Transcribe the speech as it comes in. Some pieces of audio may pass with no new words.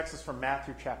Text is from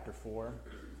Matthew chapter 4.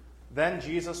 Then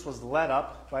Jesus was led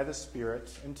up by the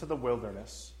Spirit into the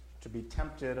wilderness to be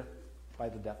tempted by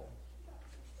the devil.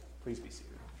 Please be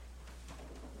seated.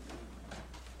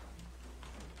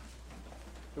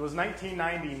 It was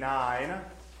 1999,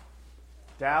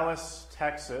 Dallas,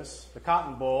 Texas, the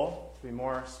Cotton Bowl, to be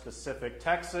more specific,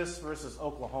 Texas versus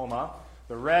Oklahoma,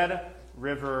 the Red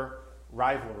River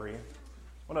rivalry,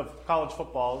 one of college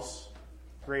football's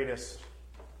greatest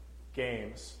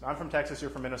games. Now, I'm from Texas, you're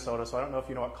from Minnesota, so I don't know if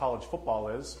you know what college football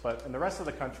is, but in the rest of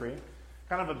the country,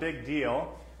 kind of a big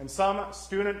deal. And some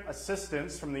student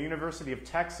assistants from the University of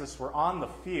Texas were on the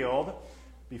field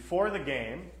before the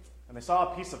game, and they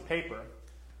saw a piece of paper.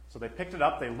 So they picked it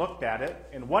up, they looked at it,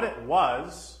 and what it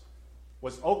was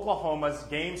Oklahoma's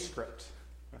game script,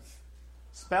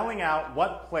 spelling out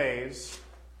what plays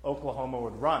Oklahoma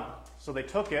would run. So they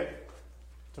took it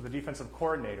to the defensive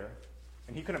coordinator,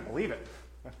 and he couldn't believe it.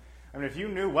 I mean, if you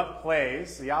knew what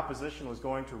plays the opposition was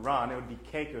going to run, it would be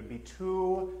cake. It would be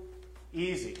too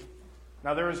easy.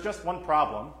 Now, there was just one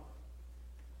problem.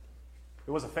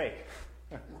 It was a fake.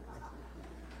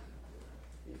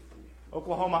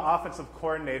 Oklahoma offensive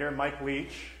coordinator Mike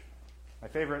Leach, my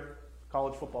favorite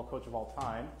college football coach of all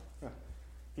time,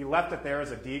 he left it there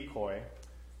as a decoy.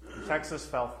 And Texas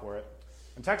fell for it.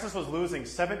 And Texas was losing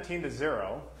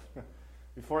 17-0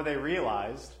 before they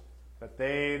realized that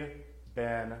they'd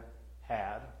been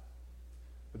had.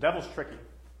 The devil's tricky.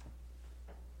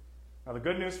 Now, the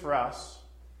good news for us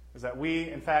is that we,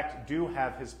 in fact, do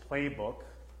have his playbook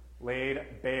laid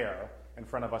bare in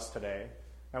front of us today.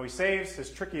 Now, he saves his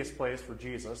trickiest plays for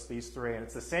Jesus, these three, and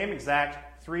it's the same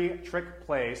exact three trick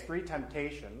plays, three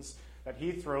temptations that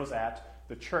he throws at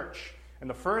the church. And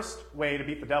the first way to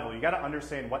beat the devil, you got to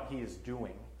understand what he is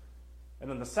doing. And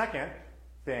then the second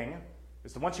thing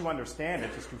is that once you understand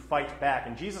it, is to fight back.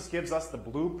 And Jesus gives us the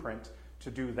blueprint to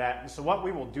do that. And so what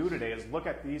we will do today is look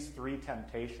at these three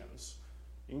temptations.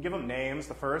 You can give them names.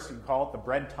 The first, you can call it the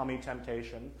bread tummy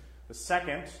temptation. The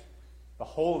second, the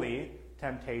holy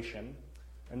temptation.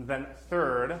 And then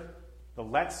third, the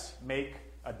let's make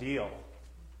a deal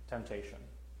temptation.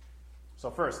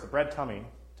 So first, the bread tummy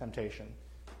temptation.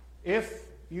 If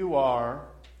you are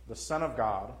the Son of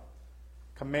God,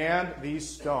 command these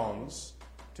stones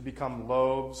to become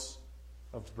loaves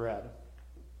of bread.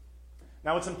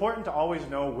 Now, it's important to always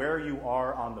know where you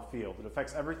are on the field. It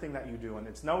affects everything that you do, and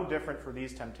it's no different for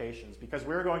these temptations because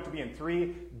we're going to be in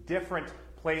three different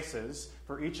places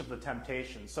for each of the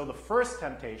temptations. So the first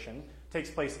temptation takes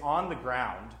place on the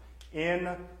ground in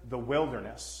the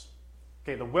wilderness.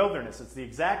 Okay, the wilderness, it's the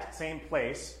exact same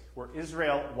place where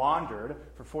Israel wandered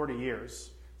for 40 years.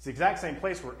 It's the exact same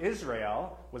place where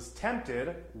Israel was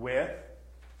tempted with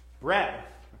bread.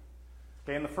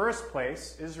 Okay, in the first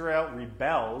place, Israel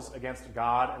rebels against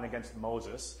God and against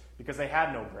Moses because they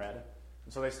had no bread.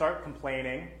 And so they start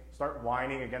complaining, start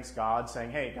whining against God,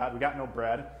 saying, hey, God, we got no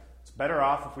bread. It's better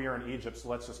off if we are in Egypt, so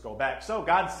let's just go back. So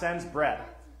God sends bread,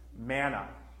 manna.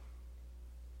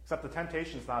 Except the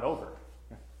temptation's not over.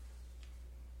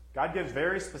 God gives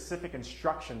very specific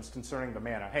instructions concerning the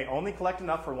manna. Hey, only collect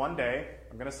enough for one day.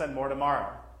 I'm going to send more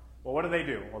tomorrow. Well, what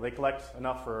do? Well, they collect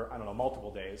enough for,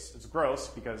 multiple days. It's gross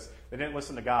because they didn't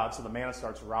listen to God, so the manna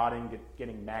starts rotting,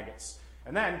 getting maggots.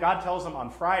 And then God tells them on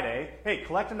Friday, hey,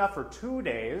 collect enough for 2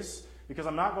 days because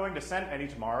I'm not going to send any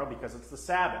tomorrow because it's the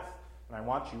Sabbath, and I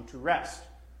want you to rest.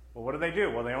 Well, what do?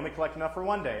 Well, they only collect enough for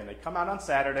one day, and they come out on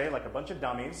Saturday like a bunch of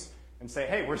dummies and say,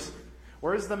 hey,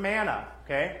 where's the manna,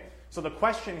 okay? So the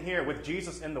question here with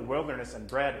Jesus in the wilderness and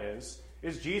bread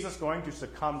is Jesus going to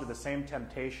succumb to the same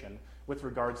temptation with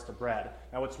regards to bread?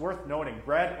 Now, it's worth noting,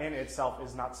 bread in itself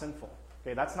is not sinful.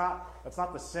 Okay, that's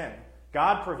not the sin.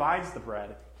 God provides the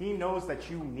bread. He knows that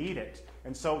you need it,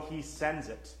 and so he sends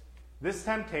it. This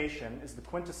temptation is the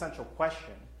quintessential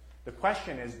question. The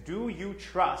question is, do you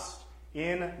trust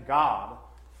in God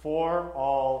for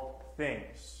all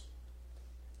things?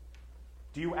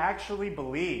 Do you actually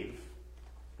believe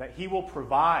that he will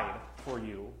provide for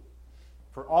you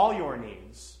for all your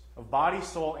needs of body,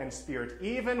 soul, and spirit,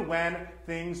 even when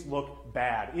things look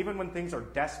bad, even when things are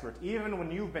desperate, even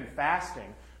when you've been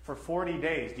fasting for 40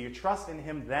 days? Do you trust in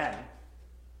him then?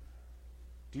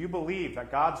 Do you believe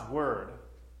that God's word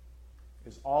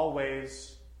is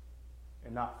always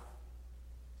enough?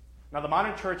 Now, the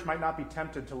modern church might not be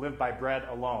tempted to live by bread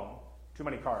alone, too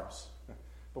many carbs,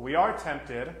 but we are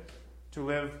tempted to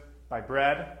live by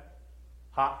bread,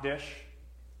 hot dish,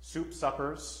 soup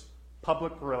suppers,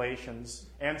 public relations,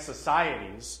 and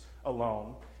societies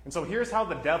alone. And so here's how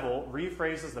the devil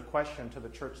rephrases the question to the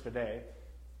church today.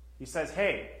 He says,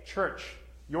 hey, church,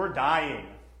 you're dying.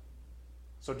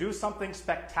 So do something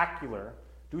spectacular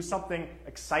Do something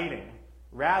exciting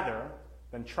rather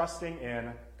than trusting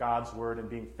in God's word and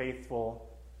being faithful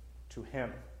to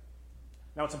him.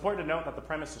 Now, it's important to note that the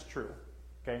premise is true.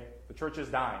 Okay? The church is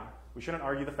dying. We shouldn't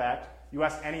argue the fact. You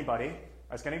ask anybody,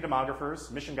 ask any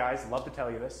demographers, mission guys, love to tell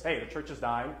you this. Hey, the church is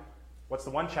dying. What's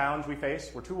the one challenge we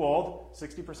face? We're too old,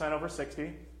 60% over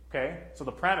 60. Okay? So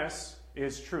the premise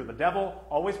is true. The devil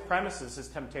always premises his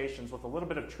temptations with a little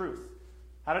bit of truth.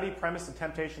 How did he premise the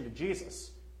temptation to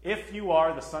Jesus? If you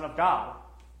are the Son of God.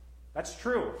 That's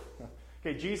true.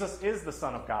 Okay, Jesus is the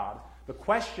Son of God. The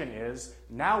question is,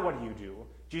 now what do you do?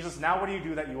 Jesus, now what do you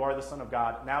do that you are the Son of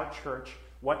God? Now, church,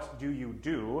 what do you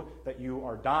do that you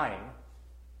are dying?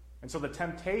 And so the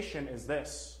temptation is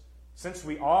this. Since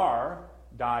we are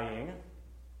dying,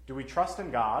 do we trust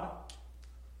in God?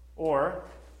 Or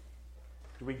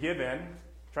do we give in,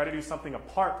 try to do something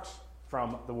apart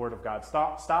from the Word of God?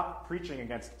 Stop preaching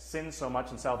against sin so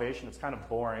much in salvation. It's kind of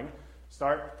boring.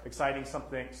 Start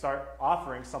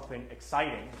offering something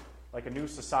exciting, like a new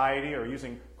society, or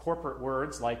using corporate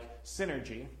words like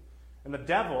synergy. And the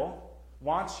devil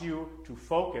wants you to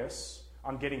focus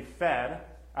on getting fed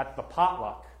at the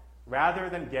potluck rather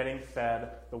than getting fed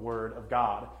the Word of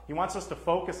God. He wants us to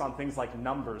focus on things like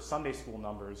numbers, Sunday school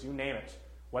numbers, you name it.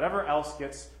 Whatever else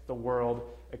gets the world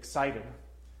excited.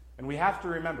 And we have to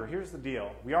remember, here's the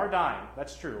deal. We are dying,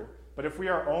 that's true. But if we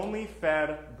are only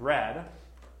fed bread,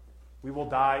 we will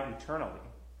die eternally.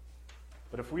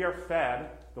 But if we are fed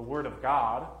the Word of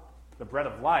God, the bread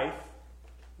of life,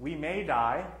 we may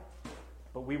die,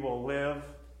 but we will live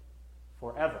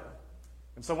forever.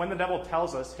 And so when the devil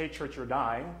tells us, hey, church, you're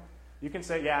dying, you can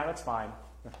say, yeah, that's fine.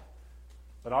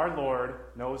 But our Lord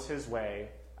knows his way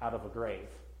out of a grave.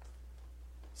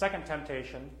 Second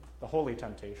temptation, the holy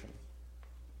temptation.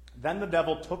 Then the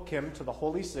devil took him to the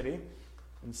holy city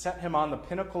and set him on the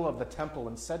pinnacle of the temple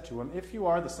and said to him, if you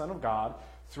are the Son of God,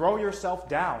 throw yourself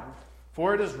down,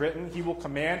 for it is written, he will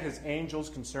command his angels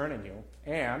concerning you,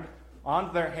 and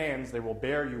on their hands they will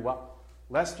bear you up,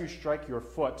 lest you strike your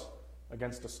foot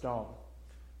against a stone.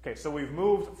 Okay, so we've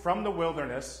moved from the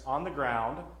wilderness on the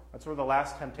ground, that's where the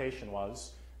last temptation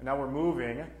was, and now we're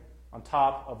moving on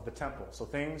top of the temple. So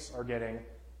things are getting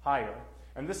higher.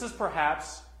 And this is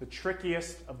perhaps the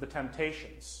trickiest of the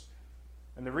temptations.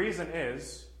 And the reason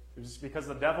is because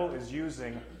the devil is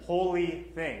using holy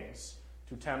things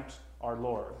to tempt our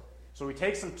Lord. So he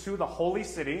takes him to the holy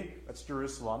city, that's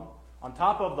Jerusalem, on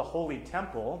top of the holy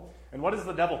temple. And what does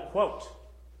the devil quote?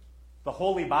 The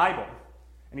Holy Bible.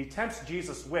 And he tempts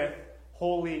Jesus with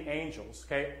holy angels.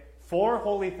 Okay? 4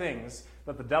 holy things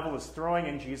that the devil is throwing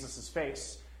in Jesus'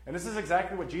 face. And this is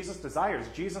exactly what Jesus desires.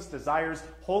 Jesus desires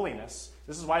holiness.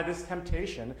 This is why this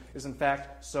temptation is, in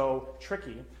fact, so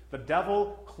tricky. The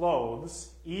devil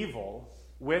clothes evil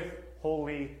with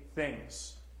holy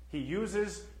things. He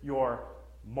uses your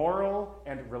moral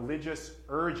and religious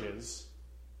urges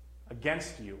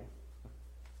against you.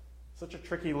 Such a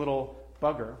tricky little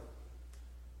bugger.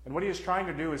 And what he is trying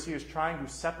to do is he is trying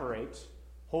to separate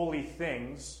holy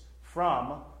things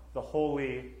from the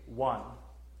Holy One.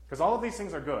 Because all of these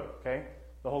things are good, okay?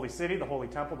 The holy city, the holy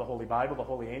temple, the holy Bible, the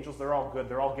holy angels, they're all good.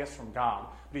 They're all gifts from God.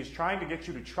 But he's trying to get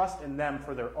you to trust in them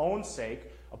for their own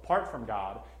sake, apart from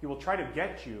God. He will try to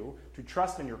get you to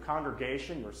trust in your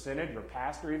congregation, your synod, your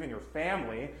pastor, even your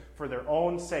family, for their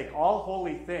own sake. All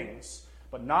holy things,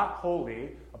 but not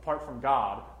holy apart from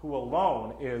God, who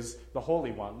alone is the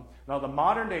Holy One. Now, the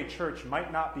modern-day church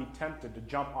might not be tempted to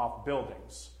jump off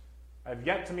buildings. I've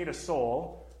yet to meet a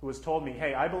soul who has told me,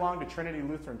 hey, I belong to Trinity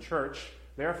Lutheran Church,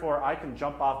 therefore I can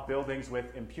jump off buildings with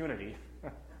impunity.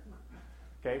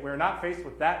 Okay, we're not faced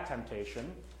with that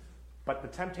temptation, but the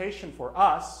temptation for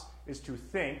us is to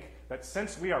think that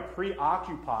since we are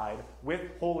preoccupied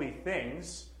with holy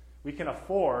things, we can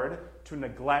afford to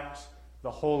neglect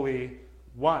the Holy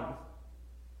One.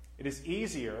 It is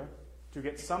easier to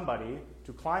get somebody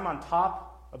to climb on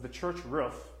top of the church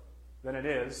roof than it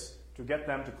is to get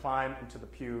them to climb into the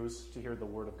pews to hear the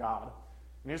Word of God.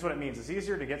 And here's what it means. It's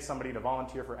easier to get somebody to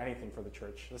volunteer for anything for the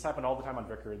church. This happened all the time on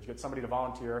Vicarage. You get somebody to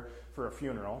volunteer for a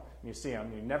funeral, and you see them,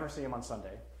 and you never see them on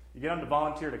Sunday. You get them to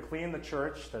volunteer to clean the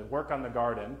church, to work on the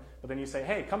garden, but then you say,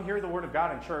 hey, come hear the Word of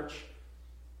God in church.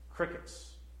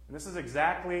 Crickets. And this is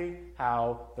exactly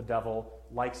how the devil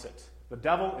likes it. The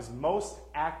devil is most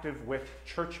active with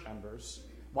church members.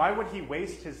 Why would he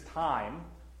waste his time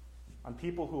on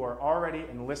people who are already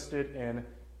enlisted in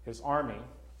his army?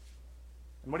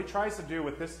 And what he tries to do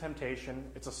with this temptation,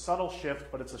 it's a subtle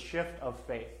shift, but it's a shift of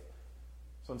faith.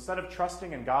 So instead of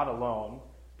trusting in God alone,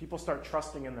 people start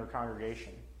trusting in their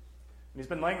congregation. And he's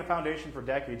been laying the foundation for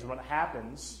decades, and what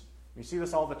happens you see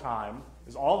this all the time,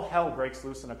 is all hell breaks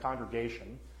loose in a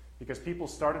congregation because people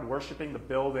started worshiping the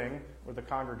building or the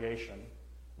congregation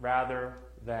rather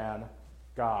than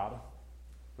God.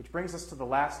 Which brings us to the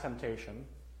last temptation,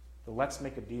 the let's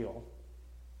make a deal.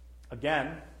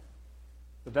 Again,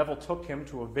 the devil took him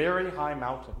to a very high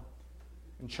mountain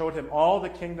and showed him all the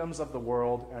kingdoms of the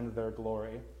world and their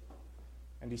glory.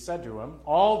 And he said to him,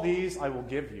 all these I will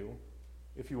give you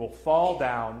if you will fall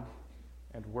down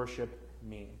and worship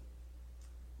me.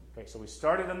 Okay, so we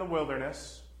started in the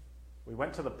wilderness, we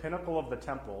went to the pinnacle of the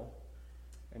temple,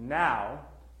 and now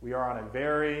we are on a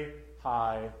very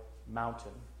high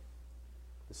mountain.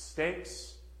 The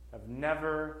stakes have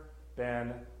never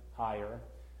been higher.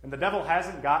 And the devil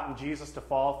hasn't gotten Jesus to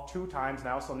fall 2 times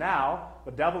now, so now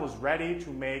the devil is ready to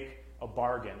make a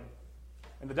bargain.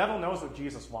 And the devil knows what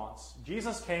Jesus wants.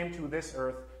 Jesus came to this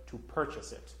earth to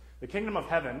purchase it. The kingdom of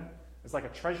heaven is like a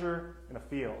treasure in a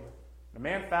field. And a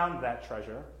man found that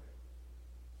treasure.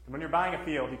 And when you're buying a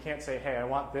field, you can't say, hey, I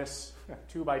want this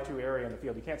 2x2 area in the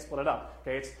field. You can't split it up.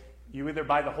 Okay, it's you either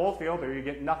buy the whole field or you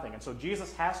get nothing. And so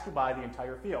Jesus has to buy the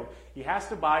entire field. He has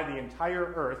to buy the entire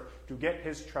earth to get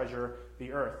his treasure,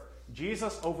 the earth.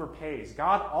 Jesus overpays.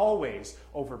 God always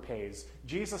overpays.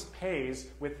 Jesus pays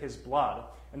with his blood.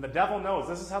 And the devil knows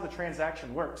this is how the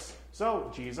transaction works.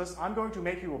 So, Jesus, I'm going to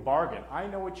make you a bargain. I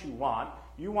know what you want.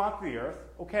 You want the earth.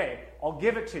 Okay, I'll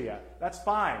give it to you. That's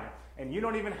fine. And you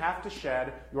don't even have to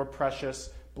shed your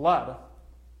precious blood.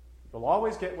 You'll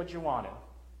always get what you wanted.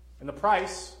 And the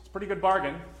price, it's a pretty good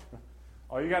bargain.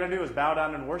 All you got to do is bow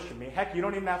down and worship me. Heck, you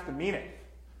don't even have to mean it.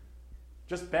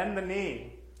 Just bend the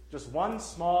knee. Just one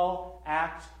small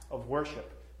act of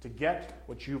worship to get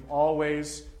what you've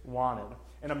always wanted.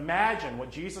 And imagine what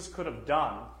Jesus could have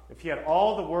done if he had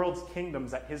all the world's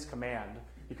kingdoms at his command.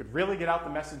 He could really get out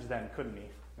the message then, couldn't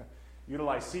he?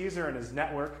 Utilize Caesar and his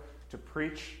network to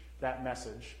preach that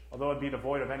message. Although it'd be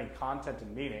devoid of any content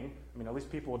and meaning. I mean, at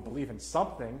least people would believe in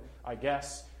something, I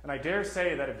guess. And I dare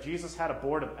say that if Jesus had a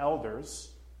board of elders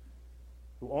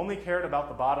who only cared about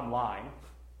the bottom line,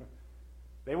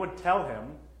 they would tell him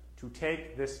to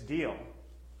take this deal.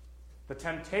 The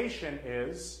temptation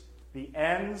is the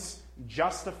ends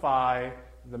justify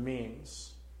the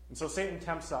means. And so Satan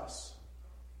tempts us.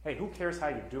 Hey, who cares how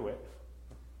you do it?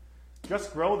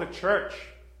 Just grow the church,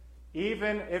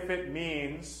 even if it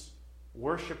means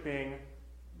worshiping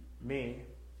me.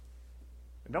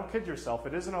 And don't kid yourself,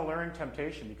 it is an alluring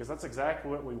temptation because that's exactly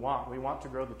what we want. We want to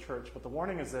grow the church. But the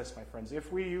warning is this, my friends.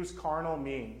 If we use carnal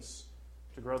means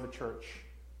to grow the church,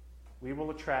 we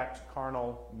will attract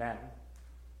carnal men.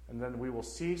 And then we will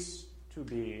cease to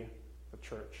be the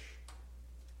church.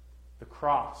 The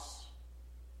cross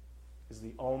is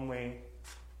the only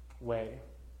way.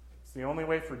 It's the only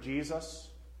way for Jesus,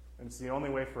 and it's the only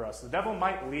way for us. The devil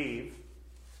might leave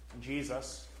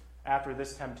Jesus after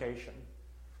this temptation,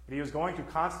 but he was going to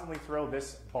constantly throw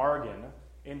this bargain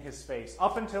in his face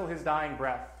up until his dying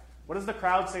breath. What does the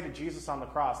crowd say to Jesus on the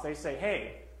cross? They say,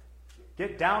 hey,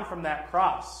 get down from that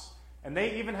cross. And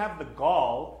they even have the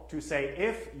gall to say,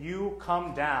 if you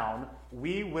come down,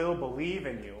 we will believe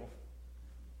in you.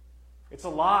 It's a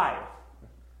lie.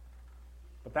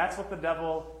 But that's what the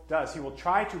devil does. He will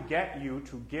try to get you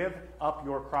to give up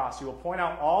your cross. He will point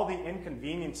out all the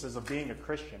inconveniences of being a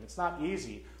Christian. It's not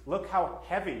easy. Look how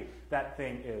heavy that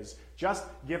thing is. Just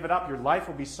give it up. Your life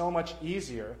will be so much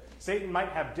easier. Satan might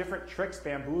have different tricks,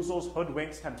 bamboozles,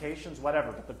 hoodwinks, temptations,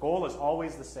 whatever, but the goal is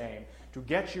always the same, to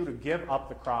get you to give up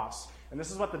the cross. And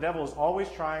this is what the devil is always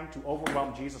trying to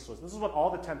overwhelm Jesus with. This is what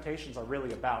all the temptations are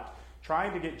really about,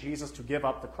 trying to get Jesus to give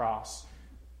up the cross.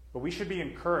 But we should be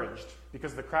encouraged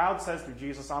because the crowd says to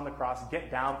Jesus on the cross,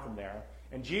 get down from there.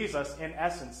 And Jesus, in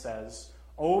essence, says,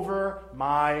 over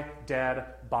my dead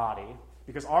body.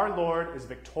 Because our Lord is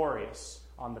victorious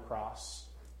on the cross.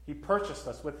 He purchased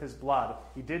us with his blood.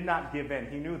 He did not give in.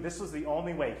 He knew this was the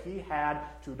only way. He had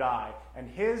to die. And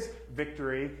his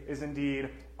victory is indeed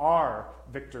our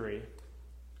victory.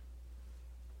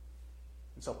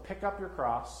 And so pick up your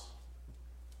cross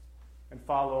and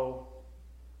follow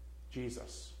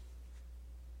Jesus.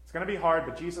 It's going to be hard,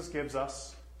 but Jesus gives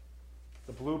us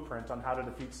the blueprint on how to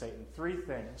defeat Satan. 3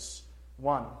 things.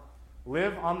 1,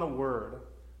 live on the word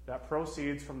that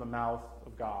proceeds from the mouth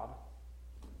of God.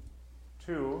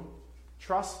 2,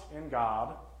 trust in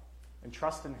God and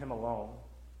trust in him alone.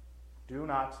 Do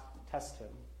not test him.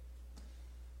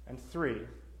 And 3,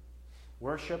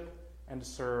 worship and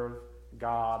serve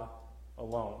God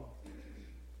alone.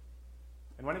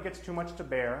 And when it gets too much to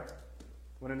bear,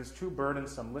 when it is too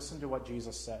burdensome, listen to what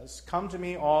Jesus says. Come to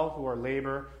me, all who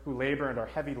labor and are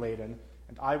heavy laden,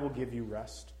 and I will give you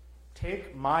rest.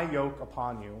 Take my yoke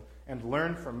upon you and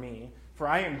learn from me, for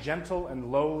I am gentle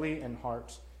and lowly in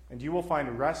heart, and you will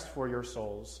find rest for your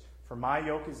souls. For my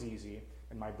yoke is easy,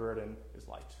 and my burden is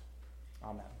light.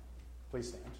 Amen. Please stand.